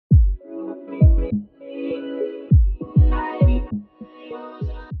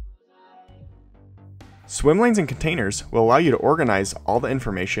Swim lanes and containers will allow you to organize all the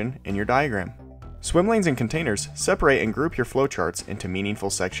information in your diagram. Swim lanes and containers separate and group your flowcharts into meaningful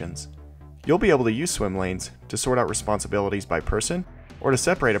sections. You'll be able to use swim lanes to sort out responsibilities by person or to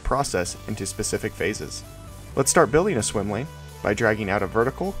separate a process into specific phases. Let's start building a swim lane by dragging out a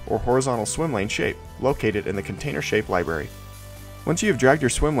vertical or horizontal swim lane shape located in the container shape library. Once you have dragged your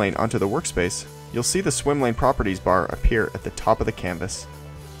swim lane onto the workspace, you'll see the swim lane properties bar appear at the top of the canvas.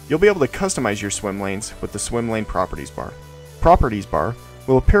 You'll be able to customize your swim lanes with the swim lane properties bar. Properties bar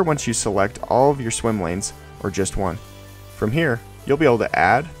will appear once you select all of your swim lanes or just one. From here, you'll be able to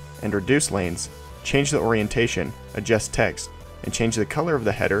add and reduce lanes, change the orientation, adjust text, and change the color of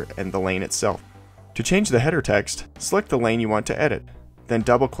the header and the lane itself. To change the header text, select the lane you want to edit, then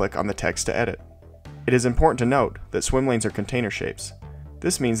double-click on the text to edit. It is important to note that swim lanes are container shapes.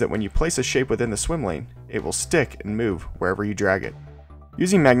 This means that when you place a shape within the swim lane, it will stick and move wherever you drag it.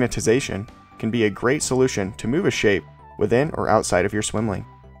 Using magnetization can be a great solution to move a shape within or outside of your swim lane.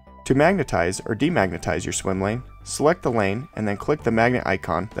 To magnetize or demagnetize your swim lane, select the lane and then click the magnet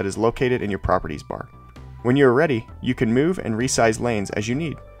icon that is located in your properties bar. When you are ready, you can move and resize lanes as you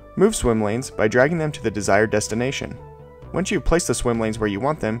need. Move swim lanes by dragging them to the desired destination. Once you've placed the swim lanes where you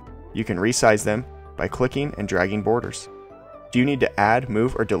want them, you can resize them by clicking and dragging borders. Do you need to add,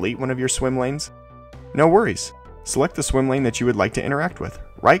 move, or delete one of your swim lanes? No worries. Select the swim lane that you would like to interact with.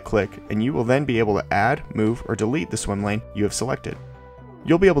 Right-click and you will then be able to add, move, or delete the swim lane you have selected.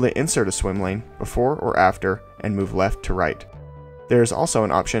 You'll be able to insert a swim lane before or after and move left to right. There is also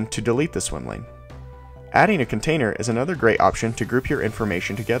an option to delete the swim lane. Adding a container is another great option to group your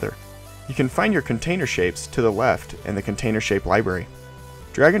information together. You can find your container shapes to the left in the container shape library.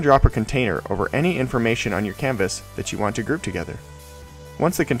 Drag and drop a container over any information on your canvas that you want to group together.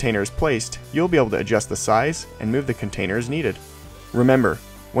 Once the container is placed, you'll be able to adjust the size and move the container as needed. Remember,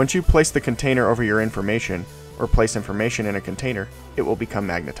 once you place the container over your information or place information in a container, it will become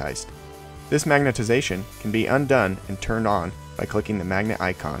magnetized. This magnetization can be undone and turned on by clicking the magnet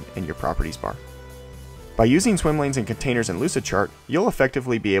icon in your properties bar. By using swim lanes and containers in Lucidchart, you'll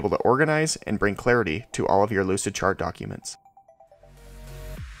effectively be able to organize and bring clarity to all of your Lucidchart documents.